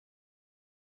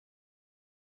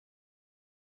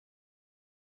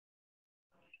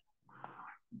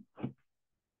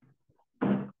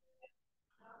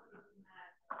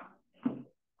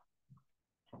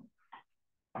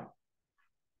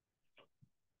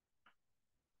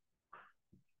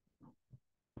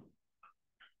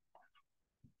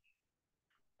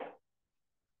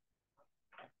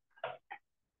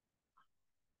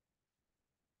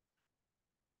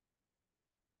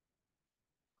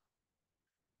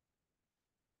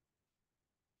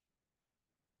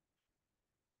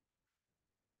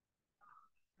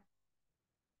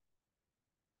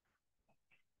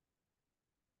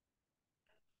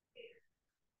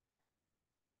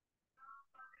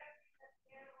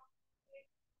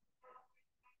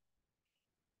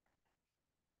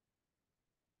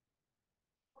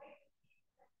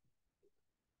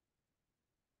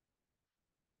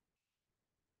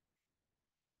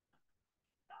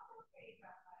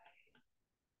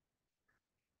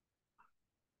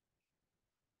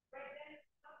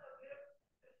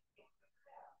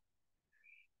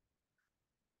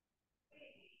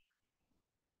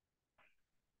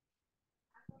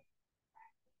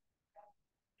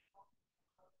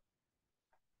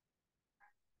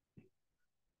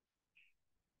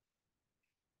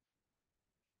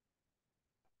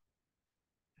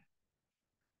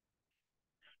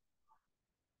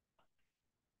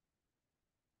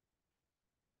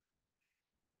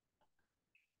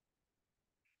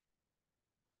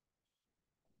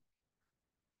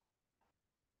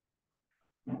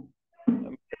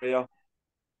are you?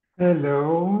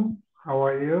 Hello, how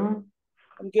are you?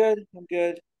 I'm good. I'm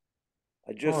good.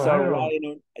 I just Oh, saw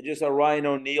Harold. Ryan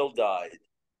O'Neal died.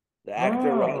 The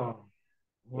actor Ryan Oh,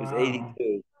 was wow.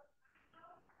 82.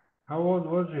 How old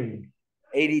was he?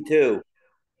 82.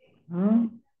 Hmm?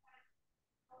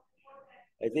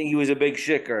 I think he was a big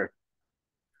shicker.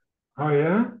 Oh,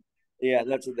 yeah? Yeah,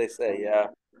 that's what they say. Yeah.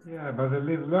 Yeah, but they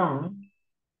live long.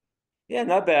 Yeah,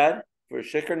 not bad. For a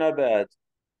shicker, not bad.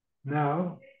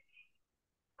 No.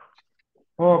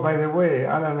 Oh, by the way,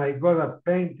 Alan, I got a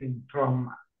painting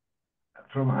from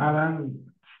Alan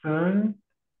Stern.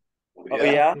 Oh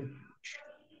Yeah. yeah? It's,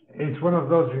 it's one of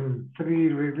those in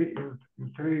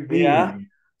in Yeah.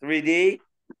 3D, 3D?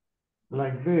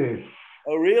 like this.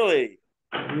 Oh really?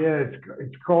 Yeah,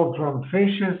 it's called From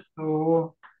Fishes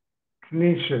to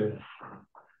Knishes.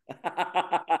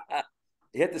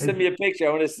 You have to send It's me a picture. I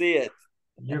want to see it.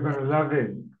 You're gonna love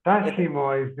it.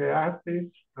 Tassimo is the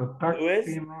artist. So Who is?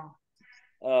 Tassimo,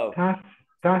 Oh, Tas,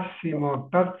 Tassimo,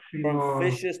 from Tassimo.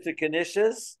 fishes to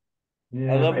canisius.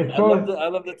 Yeah, I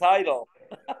love the title.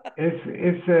 it's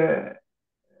it's uh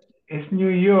it's New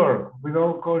York with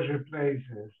all kosher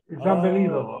places. It's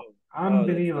unbelievable, Oh, oh, that's nice.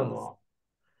 unbelievable.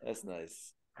 That's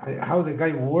nice. How the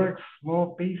guy works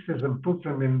small pieces and puts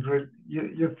them in.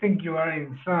 You think you are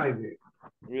inside it.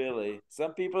 Really.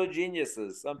 Some people are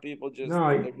geniuses. Some people just No,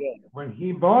 they're good. when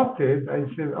he bought it, I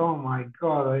said, "Oh my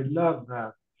God, I love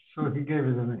that." So he gave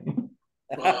it to me.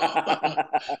 Wow.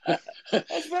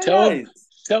 That's very tell him, nice.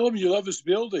 tell him you love his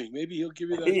building. Maybe he'll give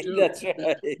you that too. That's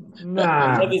right. You love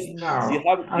Nah, his no,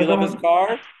 I you love his don't.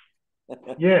 car?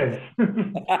 Yes.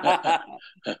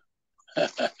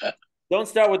 Don't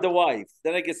start with the wife.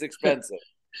 Then it gets expensive.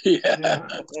 Yeah. Yeah.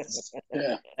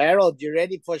 Yeah. Harold, you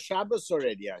ready for Shabbos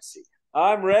already? I see.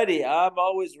 I'm ready. I'm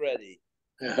always ready.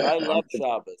 I love Okay.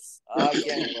 Shabbos. I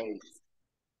can't wait.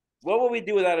 What would we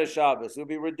do without a Shabbos? It would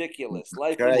be ridiculous.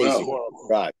 Life would be Well, Crazy. horrible.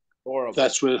 Right. Horrible.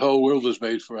 that's what the whole world is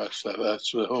made for us.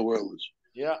 That's what the whole world is.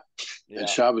 Yeah. And Yeah.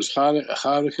 Shabbos,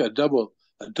 Hanukkah, a double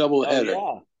Oh header.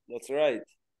 yeah. That's right.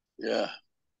 Yeah.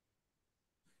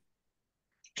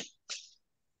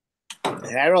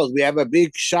 Harold, we have a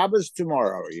big Shabbos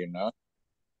tomorrow, you know.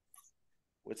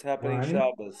 What's happening Why?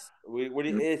 Shabbos? What do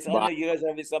you, it's I know But you guys are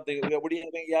having something. What do you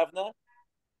having, Yavna?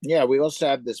 yeah, we also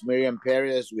have this Miriam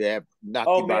Perez. We have Oh,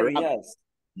 Nati Mary, Baram. yes.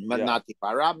 Yeah. Nati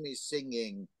Baram is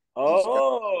singing. He's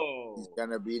Oh.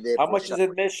 gonna be there How for much is Shabbos.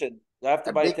 admission? Do I have to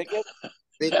A buy a big, ticket?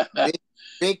 big, big,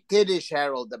 big kiddish,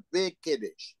 Harold. A big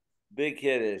kiddish. Big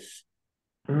kiddish.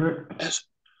 S-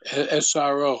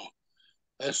 SRO.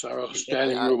 SRO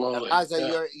standing room only. Eliza,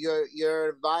 Yeah. you're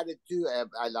invited too.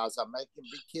 Eliza, making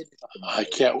big kiddish I tomorrow.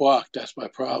 can't walk. That's my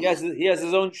problem. He has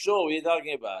his own show. What are you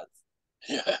talking about?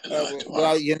 Yeah. Yeah, Not tomorrow.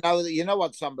 well, you know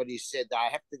what somebody said. I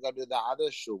have to go to the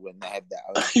other show when they have the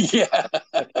other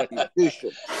Yeah. two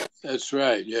shows. That's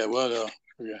right. Yeah. Well, no.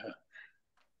 Yeah.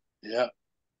 Yeah.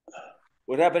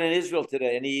 What happened in Israel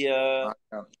today? Any Yeah,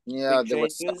 big there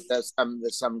was changes? there's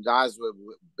some guys were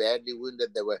badly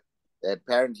wounded. They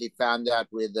apparently found out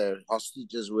where the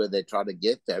hostages were. They tried to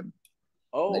get them.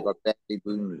 And they got Oh, badly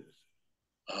wounded.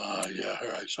 Yeah.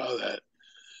 I saw that.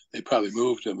 They probably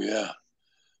moved him. Yeah.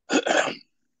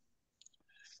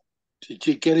 Did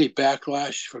you get any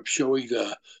backlash from showing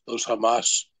those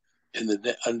Hamas in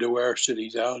the underwear sitting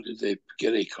down? Did they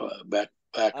get any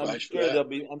backlash for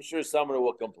that? I'm sure someone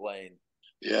will complain.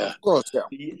 Yeah. Of course, yeah.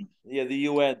 Yeah, the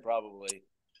UN probably.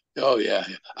 Oh yeah.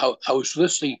 I was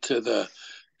listening to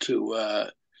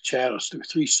channels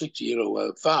 360,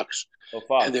 Fox, Oh, and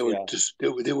Fox, yeah.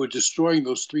 they were destroying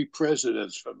those three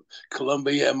presidents from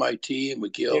Columbia, MIT, and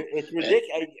McGill, It's and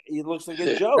ridiculous. It looks like a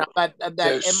they, No, joke. but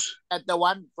there's the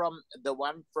one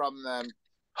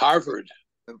Harvard,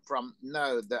 from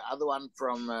no, the other one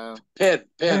from Penn.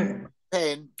 Yeah.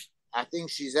 Penn. I think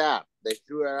she's out. They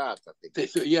threw her out. I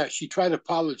think. Yeah, she tried to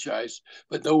apologize,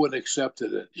 but no one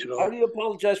accepted it. How do you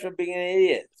apologize for being an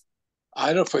idiot?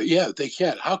 I don't. Yeah, they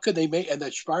can't. How can they make? And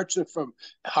that Schwarzer from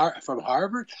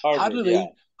Harvard. How Harvard, do yeah. they?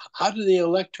 How do they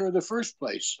elect her in the first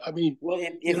place? I mean, Well, you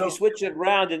if you know. switch it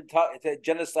around and talk to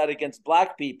genocide against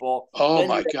black people, Oh then you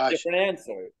my have a gosh, different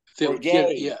answer. they Or would get.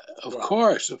 gay, Yeah, yeah. of Or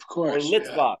course. Yeah.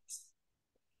 Litzbox.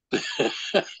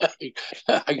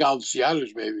 I got the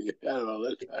others maybe. I don't know.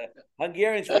 Yeah.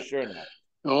 Hungarians for sure not.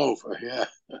 Oh, yeah,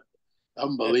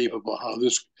 unbelievable how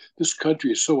this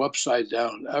country is so upside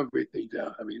down. Everything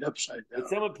down. I mean, upside But down.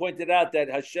 someone pointed out that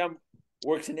Hashem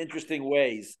works in interesting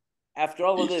ways. After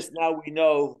all of this, now we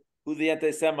know who the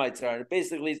anti-Semites are. And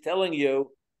basically, he's telling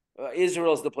you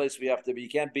Israel's the place we have to be. You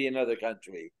can't be another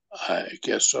country. I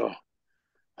guess so.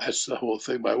 That's the whole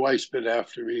thing. My wife's been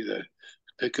after me to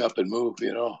pick up and move.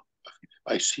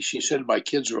 I see. She said my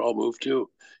kids are all moved too.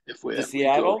 If we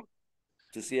Seattle? go,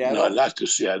 To no, Seattle? not to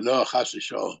Seattle. No, Chas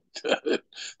v'shalom.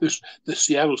 There's the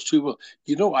Seattle's too.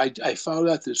 You know, I found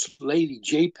out this lady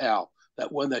J Pal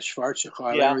that won that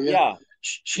Schwarzschild Yeah, area. yeah,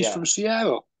 She's yeah. from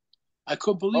Seattle. I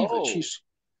couldn't believe it. Oh,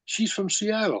 She's from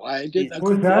Seattle. she's I Who's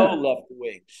couldn't so believe that? it. left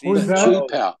wing. Who's She's That that? J so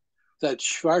Pal, that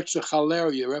Schwarzschild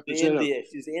area representative. India.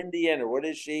 She's Indian, or what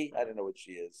is she? I don't know what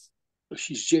she is.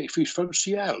 She's from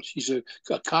Seattle. She's a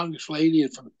Congress lady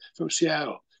and from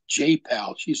Seattle. J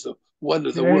Pal. She's the one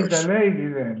of She the ain't a worst. lady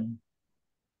then.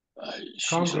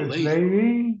 She's a Congress lady.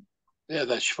 lady? Yeah,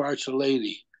 that Schwarzer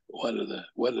lady. One of the.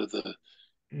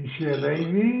 Is she a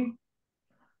lady?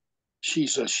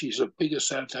 She's a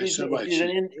biggest anti-Semite. She's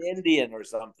an Indian or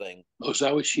something. Oh, is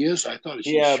that what she is? I thought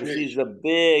she's Yeah, but straight. she's a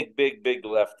big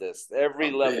leftist.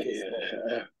 Every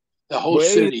leftist. The whole Where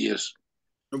is city is.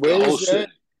 The where whole is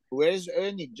city. where is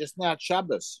Ernie? Just now at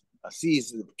Shabbos. I see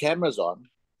his cameras on.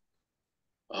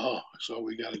 Oh, so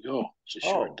we got to go. It's a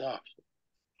Oh, short daf.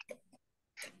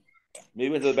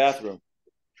 maybe went to the bathroom.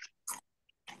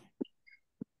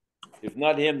 If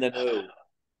not him, then who?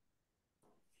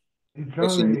 It's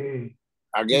Yes, only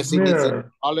I guess his he needs an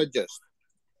mirror. apologist.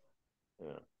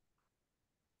 Yeah.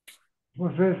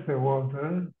 What's this, the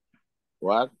Walter?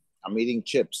 What? I'm eating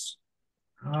chips,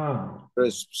 Ah,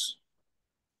 crisps.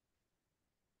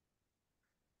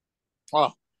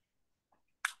 Oh,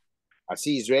 I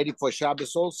see he's ready for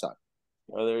Shabbos also.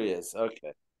 Oh, there he is.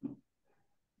 Okay.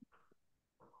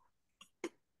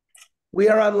 We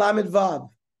are on Lamed Vav.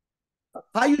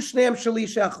 Hayu Shneim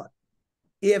Shalish Echad.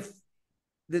 If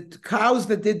the cows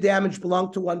that did damage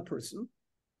belong to one person,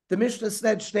 the Mishnah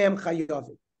said Shneim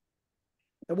Chayovim.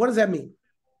 And what does that mean?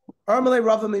 Armale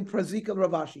Ravami Prazika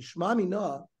Ravashi. Shmami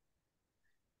Noah.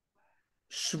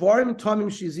 Shvarim Tomim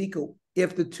Shiziku.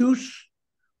 If the two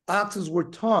oxes were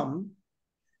tom,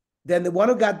 then the one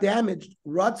who got damaged,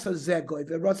 Ratza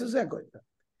Zegoiv.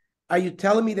 Are you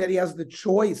telling me that he has the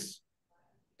choice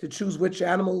to choose which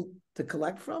animal to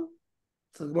collect from?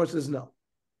 So the Gemara says no.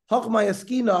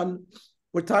 Hachmayaskinon,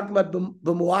 we're talking about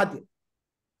b'muadim,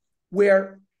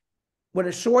 where when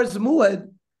a shor is muad,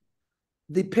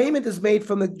 the payment is made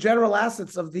from the general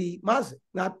assets of the mazik,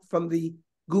 not from the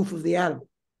goof of the animal.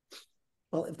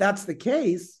 Well, if that's the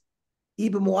case,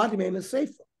 iba muadim is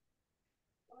safer.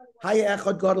 Haya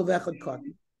echad gadol v'echad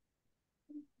katan.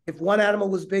 If one animal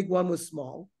was big, one was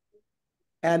small,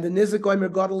 and the nizik omer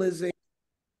gadol is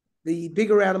the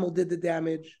bigger animal did the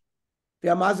damage. The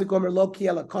amazik omer lo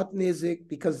kiel katan nizik,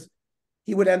 because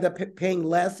he would end up paying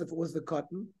less if it was the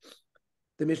cotton.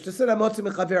 The Mishnah said,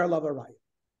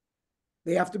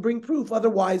 they have to bring proof,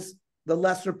 otherwise the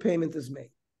lesser payment is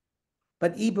made.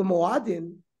 But Iba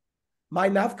Moadin, my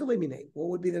nafkalimine, what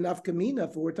would be the nafkamina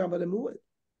if we're talking about a muad?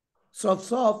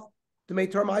 Sof, to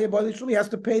make term he has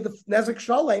to pay the nezek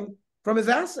shalem from his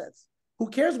assets. Who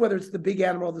cares whether it's the big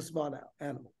animal or the small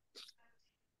animal?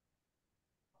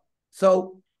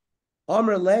 So,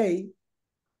 Amr Lay,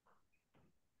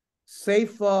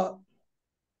 Seifa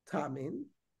Tamin,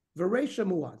 Veresha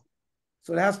Muad.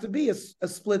 So it has to be a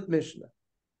split Mishnah.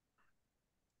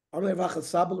 If we're talking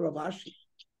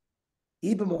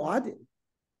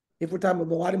about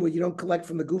Muadim where you don't collect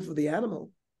from the goof of the animal,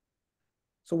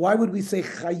 so why would we say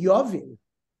Chayovim?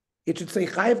 It should say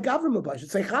Chayev Gavrim, it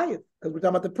should say Chayev, because we're talking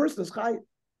about the person as Chayev.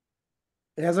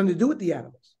 It has nothing to do with the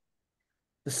animals.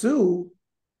 The Su,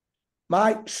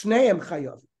 my Shneim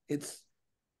Chayov. It's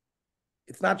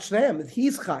not Shneim,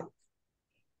 he's Chayev.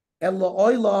 Ella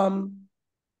Oilam,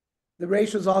 the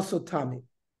ratio is also Tami.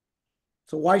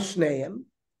 So why Shneim?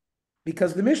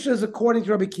 Because the Mishnah is according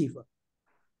to Rabbi Kiva.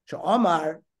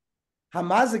 Sha'amar,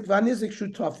 Hamazik v'anizik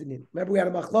shutafinin. Remember we had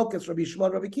a machlokas, Rabbi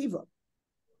Shmuel, Rabbi Kiva.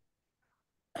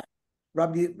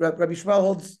 Rabbi Shmuel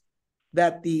holds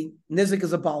that the nizik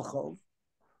is a balchov,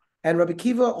 and Rabbi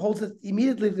Kiva holds that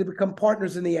immediately they become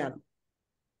partners in the animal.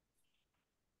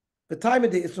 The time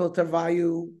of the Israel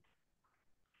Tarvayu,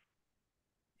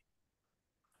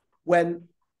 when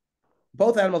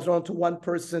both animals are owned to one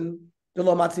person, the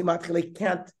lo matzi matchile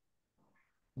can't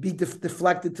be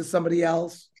deflected to somebody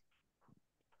else.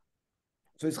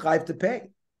 So he's chayiv to pay.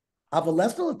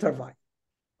 Avalesnal Tarvayu.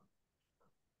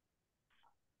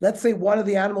 Let's say one of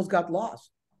the animals got lost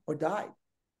or died.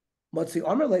 Matzi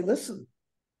Omerle, listen,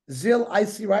 Zil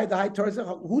Isi Rai the high Torah.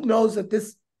 Who knows that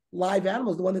this live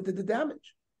animal is the one that did the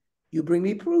damage? You bring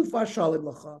me proof. That's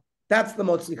the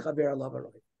Motzi Chaver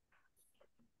Alavaroi.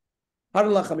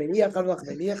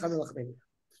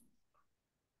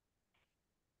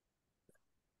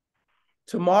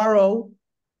 Tomorrow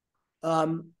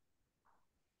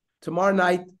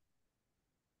night,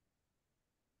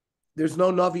 there's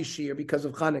no Navi Shir because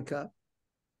of Hanukkah.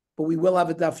 but we will have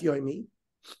a Daf Yomi.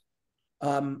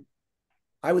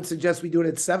 I would suggest we do it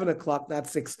at 7 o'clock, not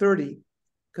 6:30,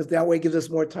 because that way it gives us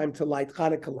more time to light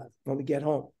Hanukkah left when we get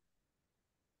home.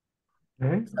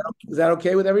 Okay. Is that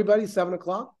okay with everybody? 7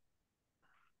 o'clock?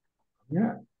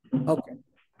 Yeah. Okay.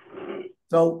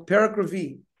 So, Perak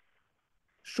Ravi,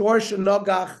 Shor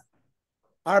Shenogach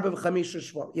Arba V'chamisha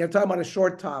Shvot. You're talking about a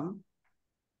short time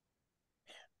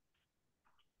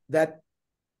that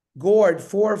gored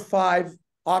 4 or 5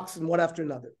 oxen one after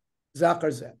another. Zachar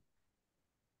Zeh.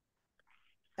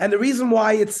 And the reason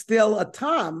why it's still a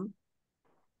tam,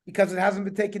 because it hasn't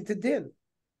been taken to din.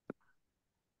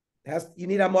 You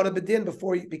need Amora B'din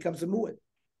before it becomes a mu'id.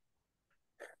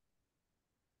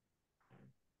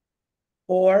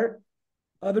 Or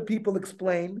other people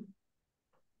explain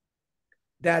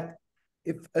that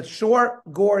if a shore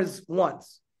gores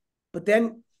once, but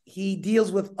then he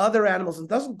deals with other animals and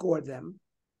doesn't gore them,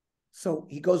 so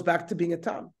he goes back to being a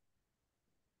tam.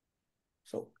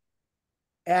 So,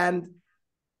 and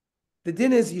the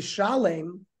din is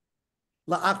Yishalem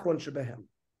la'achron shebehem.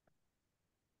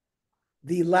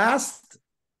 The last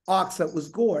ox that was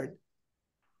gored,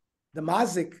 the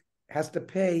mazik has to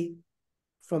pay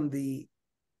from the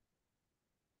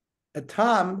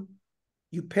atam.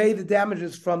 You pay the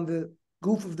damages from the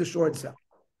goof of the short itself.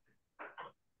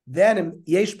 Then in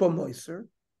yesh bo moiser,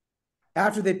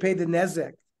 after they pay the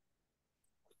nezek,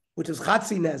 which is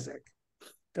chatzi nezek,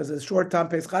 because the short tam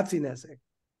pays chatzi nezek.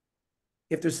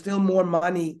 If there's still more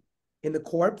money in the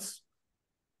corpse,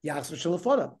 yachzer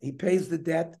shalafona, he pays the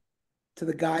debt to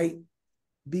the guy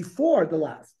before the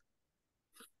last.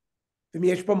 Then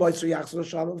he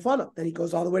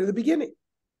goes all the way to the beginning.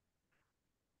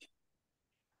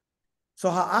 So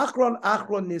ha'achron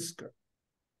achron nisker.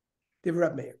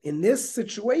 In this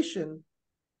situation,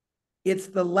 it's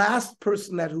the last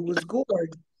person who was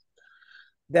gored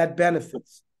that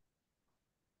benefits.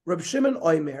 Reb Shimon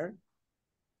Oimer,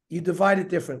 you divide it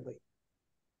differently.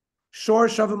 Shor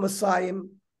shavim masayim,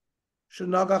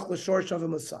 shenagach l'shor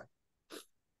shavim masayim.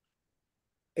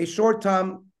 A short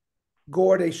time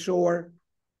gored a shore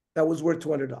that was worth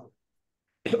 $200.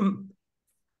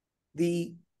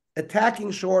 The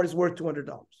attacking shore is worth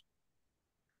 $200.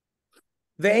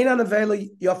 Ve'ein nevela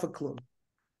yafa klum.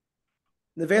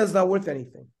 Nevela is not worth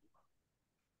anything.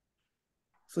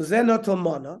 So zen notel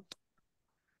mana,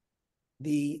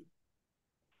 the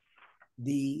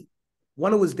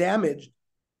one who was damaged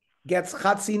gets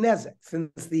chatzi nezek.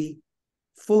 Since the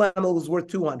full animal was worth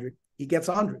 200, he gets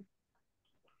 100.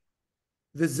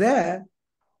 V'zeh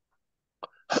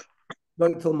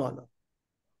notel mana,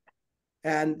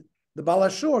 and the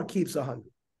balashor keeps 100.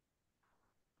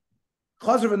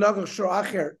 If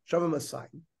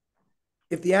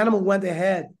the animal went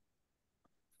ahead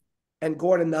and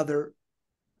gored another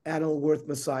animal worth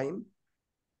Masayim,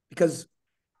 because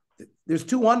there's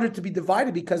 200 to be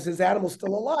divided because his animal's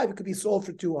still alive, it could be sold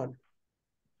for 200.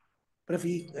 But if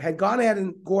he had gone ahead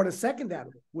and gored a second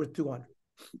animal worth 200,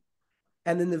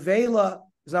 and the nevela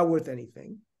is not worth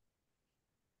anything,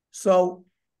 so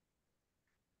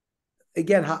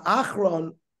again,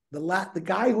 ha'achron, the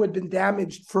guy who had been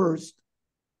damaged first,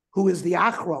 who is the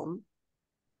achron,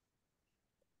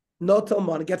 no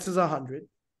talmon, gets his 100,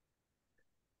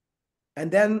 and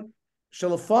then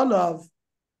shalafonov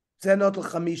zenotel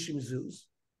chamishim zuz.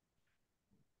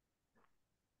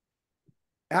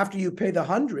 After you pay the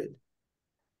 100,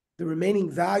 the remaining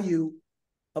value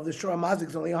of the shor mazik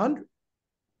is only 100.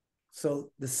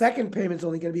 So the second payment is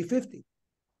only going to be 50.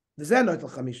 The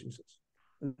zenotel chamishim zuz.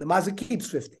 The mazik keeps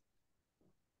 50.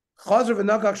 Chazer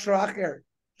v'nagach shor acher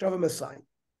shavim asayim.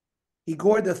 He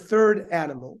gored the third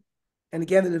animal, and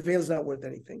again, the nevela is not worth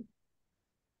anything.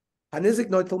 Hanizik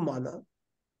noitel mana,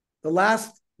 the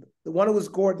one who was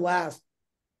gored last,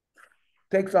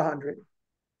 takes 100.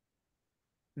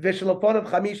 Vishalapon of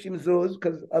chamishim zuz,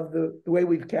 because of the way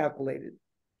we've calculated.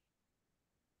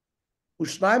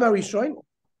 Ushnaim arishoin,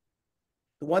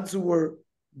 the ones who were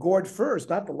gored first,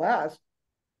 not the last,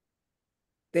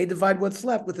 they divide what's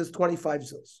left with his 25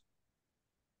 zuz.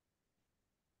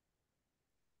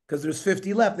 Because there's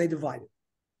 50 left, they divide it.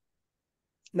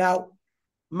 Now,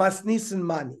 masnis and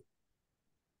mani,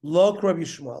 lo Rabbi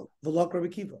Yishmael, v'lo Rabbi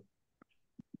Kiva.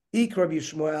 Ik Rabbi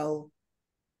Yishmael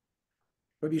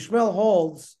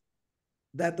holds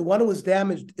that the one who was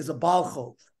damaged is a Baal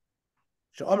Chov.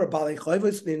 She'omer Balei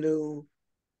Chovos ninu.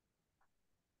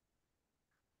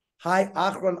 Hi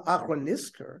achron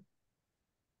nisker.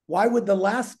 Why would the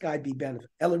last guy be benefit?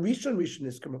 Ela rishon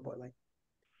nisker maboilei.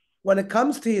 When it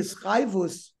comes to his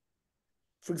chayvus,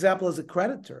 for example, as a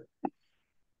creditor,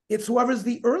 it's whoever's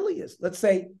the earliest. Let's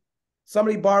say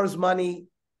somebody borrows money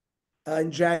in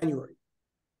January,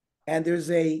 and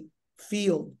there's a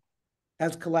field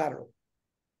as collateral.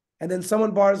 And then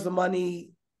someone borrows the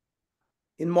money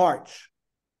in March,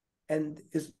 and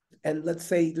let's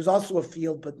say there's also a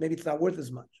field, but maybe it's not worth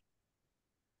as much.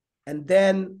 And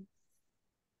then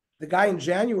the guy in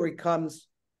January comes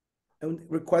and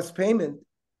requests payment.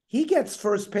 He gets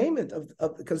first payment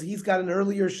of because he's got an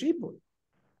earlier shibud.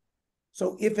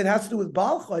 So if it has to do with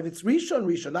Balcha, if it's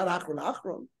Rishon, not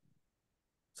Achron.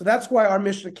 So that's why our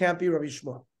Mishnah can't be Rabbi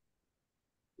Shmuel.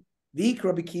 Vik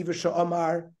Rabbi Kiva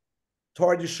Sha'amar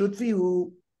Tor Shutfi,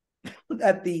 who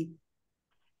at the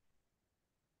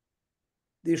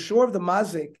shore of the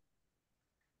Mazik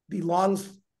belongs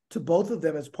to both of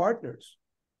them as partners.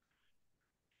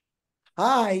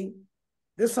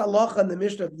 This halacha in the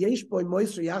Mishnah of Yesh Boy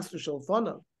Moiser Yachzer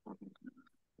Shalfana,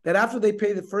 that after they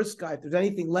pay the first guy, if there's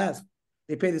anything left,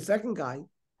 they pay the second guy.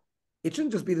 It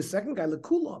shouldn't just be the second guy,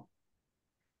 Lekulam.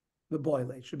 The boy,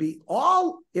 it should be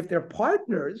all, if they're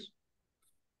partners,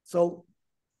 so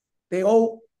they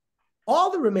owe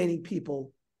all the remaining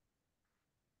people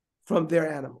from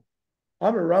their animal.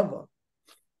 Amar Rava,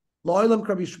 Lo'ilam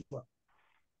Krabi Shmuel,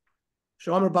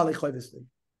 Shomer Bali Choivestin,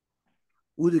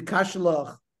 Udi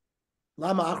Kashalach,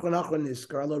 Lama Achron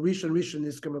Niskar, Alo Rishon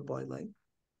Niskar Maboile.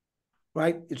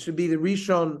 Right? It should be the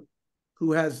Rishon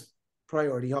who has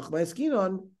priority. Hachma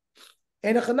Eskinon,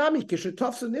 and a Chanami,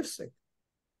 Kishetofsa Nifsik.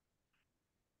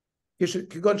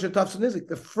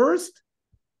 The first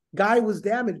guy was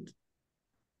damaged,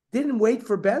 didn't wait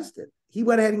for Bezdin. He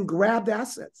went ahead and grabbed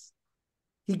assets.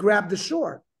 He grabbed the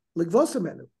shore.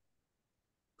 Ligvosamenu.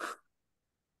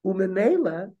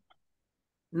 Umenela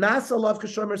Nasalav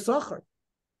Kashomer Sachar.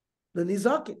 The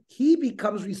Nizakin. He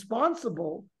becomes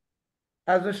responsible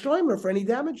as a shomer for any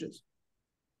damages.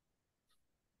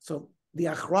 So the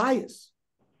achrayus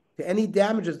to any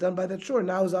damages done by that shore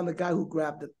now is on the guy who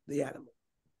grabbed the animal.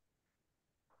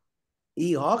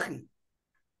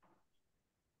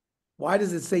 Why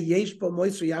does it say Yesh Bo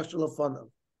Moiser Yachshel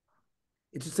Lefanav?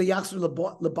 It should say Yachshel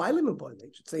Lebailim Aboyle.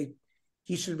 It should say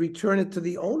he should return it to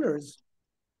the owners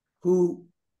who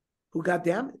got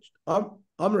damaged. Amar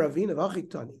Avina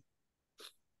Vachiktani.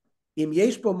 Im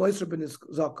Yesh Bo Moiser Ben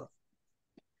Zaka.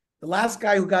 The last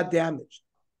guy who got damaged,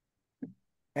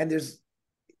 and there's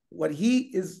what he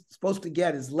is supposed to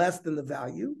get is less than the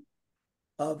value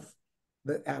of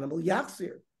the animal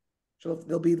Yachzir. So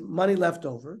there'll be money left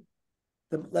over.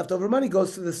 The leftover money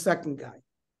goes to the second guy.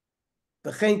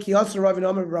 Since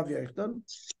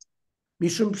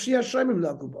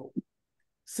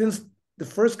the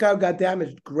first guy who got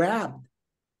damaged grabbed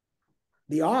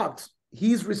the ox,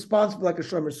 he's responsible like a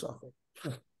shomer sacher.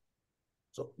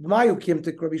 So Mayu Kim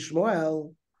to Rabbi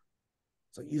Shmuel.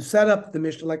 So you set up the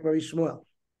Mishnah like Rabbi Shmuel,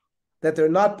 that they're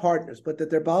not partners, but that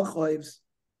they're Baal Choivs,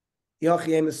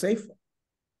 Yachiem is safe.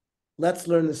 Let's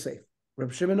learn the safe.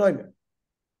 Reb Shimon Oimer,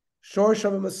 Shor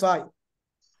Shavim Masai,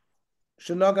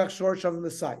 Shenagach Shor Shavim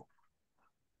Masai.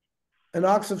 An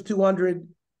ox of 200,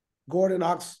 gored an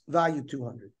ox value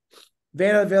 200.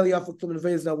 Vena Veli Afuktum and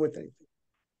is not worth anything.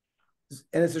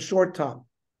 And it's a short time.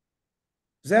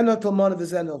 Zeno Talmon of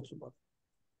Zeno Talmon.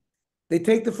 They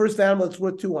take the first animal, it's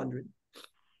worth 200.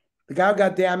 The guy who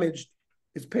got damaged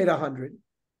is paid 100.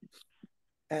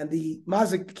 And the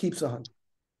mazik keeps 100.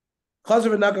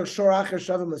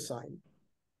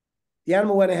 The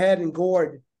animal went ahead and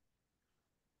gored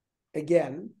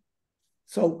again.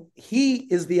 So he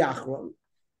is the achron.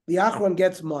 The achron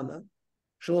gets mana.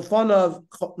 Shulfanav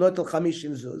notel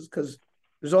chamishim zuz, because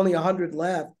there's only 100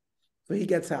 left, so he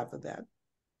gets half of that.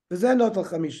 V'zen notel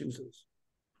chamishim zuz.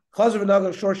 Chazav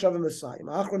v'nagar shor shavim asayim.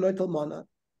 Achron notel mana.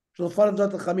 Shulfanav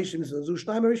notel chamishim zuz.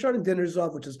 U'shnayim arishonim dinner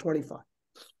zav, which is 25.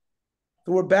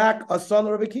 So we're back. Asan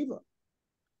Rabbi Kiva.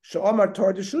 Sha'amar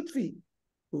tar de shutfi.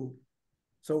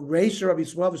 So Reisha Rabbi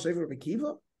Shmuel v'Sefer Rabbi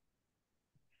Kiva.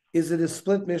 Is it a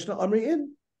split Mishnah? Amri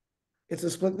in. It's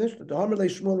a split Mishnah. The Amr le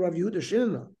Shmuel Rav Yehuda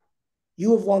Shinana.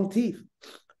 You have long teeth.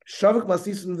 Shavik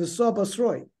masisin v'sa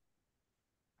basroi.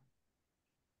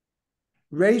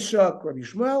 Reisha Rabbi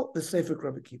Shmuel v'Sefer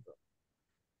Rabbi Kiva.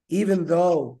 Even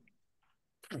though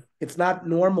it's not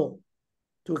normal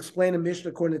to explain a Mishnah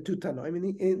according to Tano. I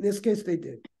mean, in this case, they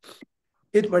did.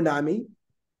 Itmar Nami,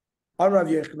 Rav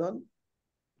Yechanan,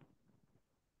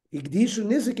 Igdishu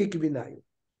Nizike Kibinayu.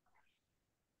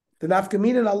 The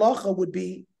nafkamina halacha would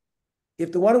be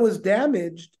if the one who was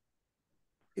damaged,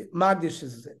 Magdish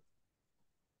is it.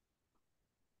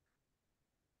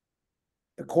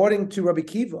 According to Rabbi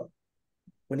Kiva,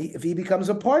 if he becomes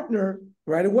a partner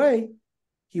right away,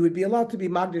 he would be allowed to be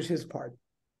Magdish his part.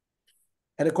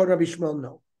 And according to Rabbi Shmuel,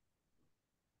 no.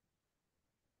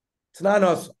 It's not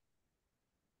also.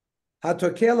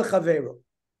 Hatokel chaveru.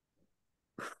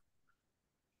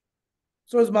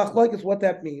 So is machlokes what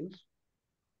that means.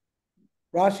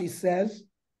 Rashi says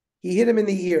he hit him in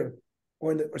the ear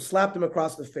or slapped him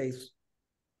across the face.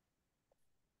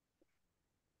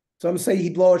 Some say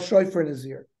he blew a shofar in his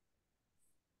ear.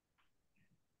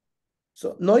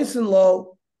 So nois and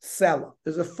lo sela.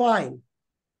 There's a fine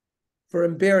for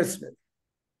embarrassment,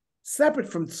 separate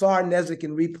from tsar, nezek,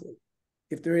 and ripli,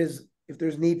 if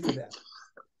there's need for that.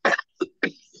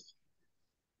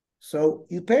 So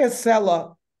you pay a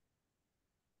sela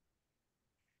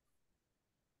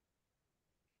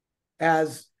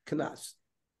as kanas.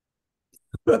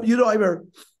 You know, I remember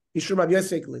Yishur Rav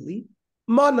Yosef Lili,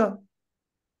 mana,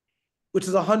 which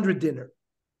is 100 dinar.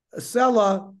 A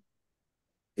sela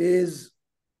is,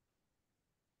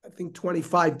 I think,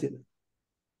 25 dinar.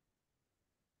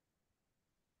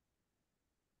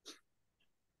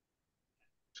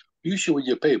 Usually when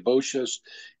you pay boshas,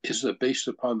 is it based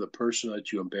upon the person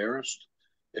that you embarrassed?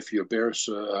 If you embarrass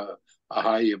a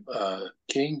high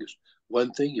king,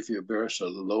 one thing. If you embarrass a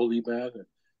lowly man,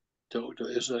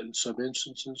 is that in some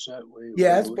instances that way?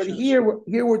 Yes, but here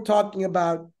we're talking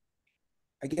about,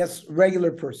 I guess,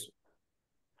 regular person.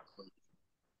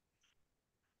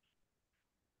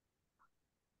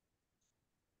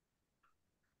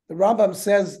 The Rambam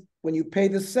says when you pay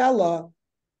the sela,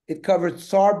 it covers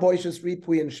tsar, boishas,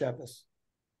 ripui, and shevis.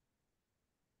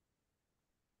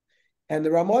 And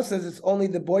the Ramah says it's only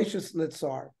the boishas and the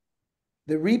tsar.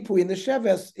 The ripui and the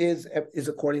sheves is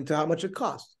according to how much it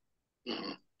costs.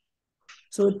 Mm-hmm.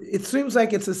 So it seems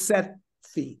like it's a set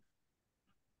fee.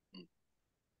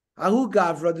 Ahu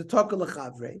gavra the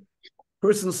tokalachavre,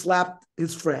 person slapped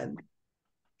his friend.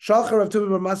 Shalchar of Tuvi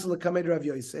Barmasala Kamed Rav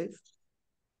Yosef.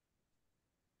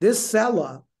 This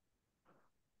sela,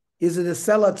 is it a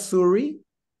sela tsuri,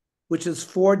 which is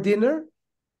 4 dinar,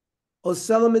 or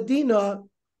sela medina,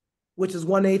 which is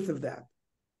 1/8 of that,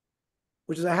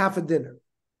 which is a half a dinar?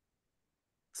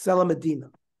 Sela medina.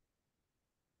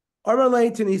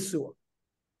 Armalei Tanisua.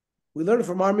 We learned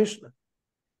from our Mishnah.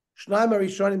 Shnaim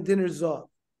Arishonim dinar zav.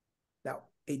 Now,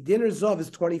 a dinar zav is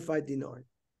 25 dinar.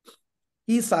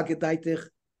 Isakedaitich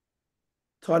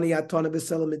Tani Atana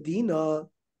Besela Medina.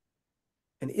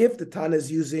 And if the Tana is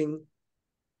using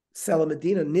Sela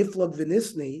Medina, Niflog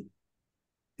Vinisni,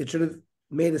 it should have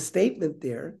made a statement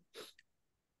there.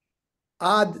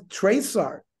 Ad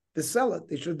Tresar, the Sela,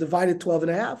 they should have divided 12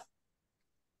 and a half.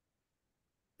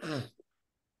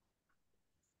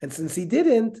 And since he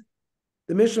didn't,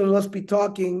 the Mishnah must be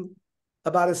talking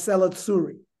about a Sela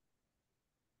Tsuri.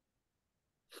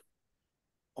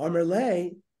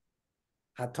 Amerle,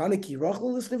 Hataniki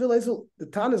Rochel, the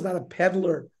Tana is not a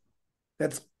peddler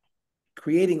that's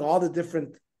creating all the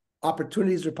different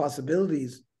opportunities or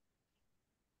possibilities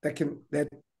that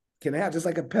can have, just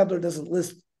like a peddler doesn't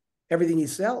list everything he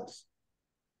sells.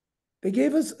 They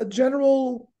gave us a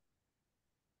general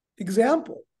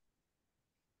example.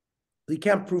 You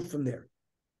can't prove from there.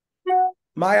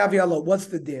 My avialo, what's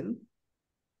the din?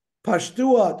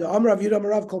 Pashtua, the Amr Aviram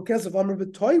Rav Kol Kesef Amr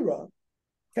B'Toira,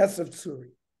 Kesef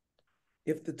Tsuri.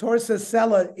 If the Torah says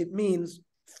sela, it means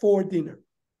 4 dinar.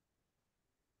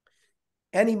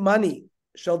 Any money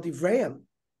shall divrayim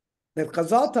that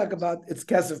Chazal talk about, it's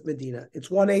Kesef Medina. It's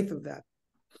 1/8 of that.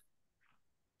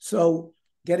 So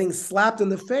getting slapped in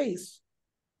the face,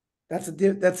 that's a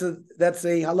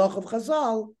halach of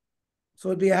Chazal. So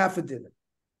it'd be a half a dinar.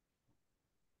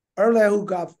 Erlehu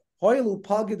gav hoilu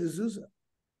palge de zuzah.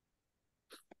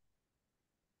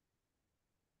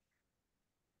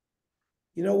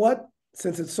 You know what?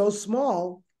 Since it's so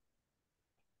small,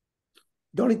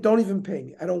 don't even pay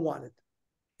me. I don't want it.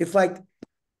 It's like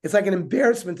an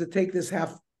embarrassment to take this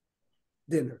half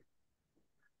dinner.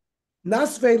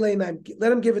 Nasvei leinaim,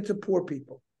 let him give it to poor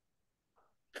people.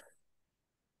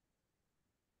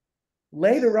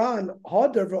 Later on,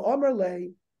 Hodar v'Omer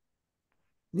le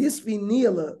nisvi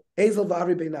niela ezel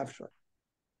v'ari beinafsha.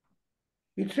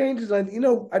 He changes, and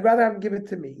I'd rather have him give it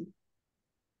to me,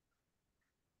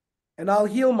 and I'll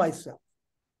heal myself.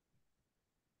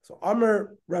 So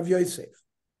Amr Rav Yosef.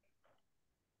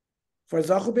 For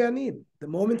Zachu Be'aniyim, the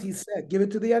moment he said, give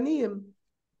it to the Aniyim,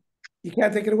 you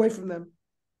can't take it away from them.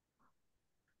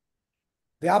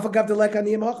 The Alpha Gavdelek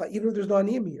Aniyim Hacha, even if there's no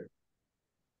Aniyim here.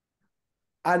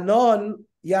 Anon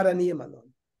Yad Aniyim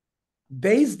Anon.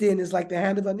 Beis Din is like the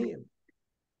hand of Aniyim.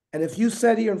 And if you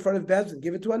said here in front of Beis Din,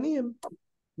 give it to Aniyim,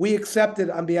 we accept it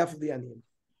on behalf of the Aniyim.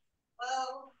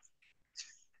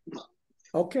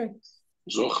 Okay.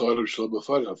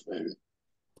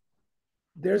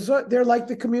 They're like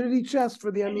the community chest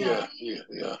for the Aniyim.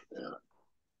 Yeah.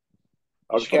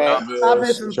 Okay.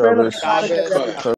 Shabbos and Shabbos.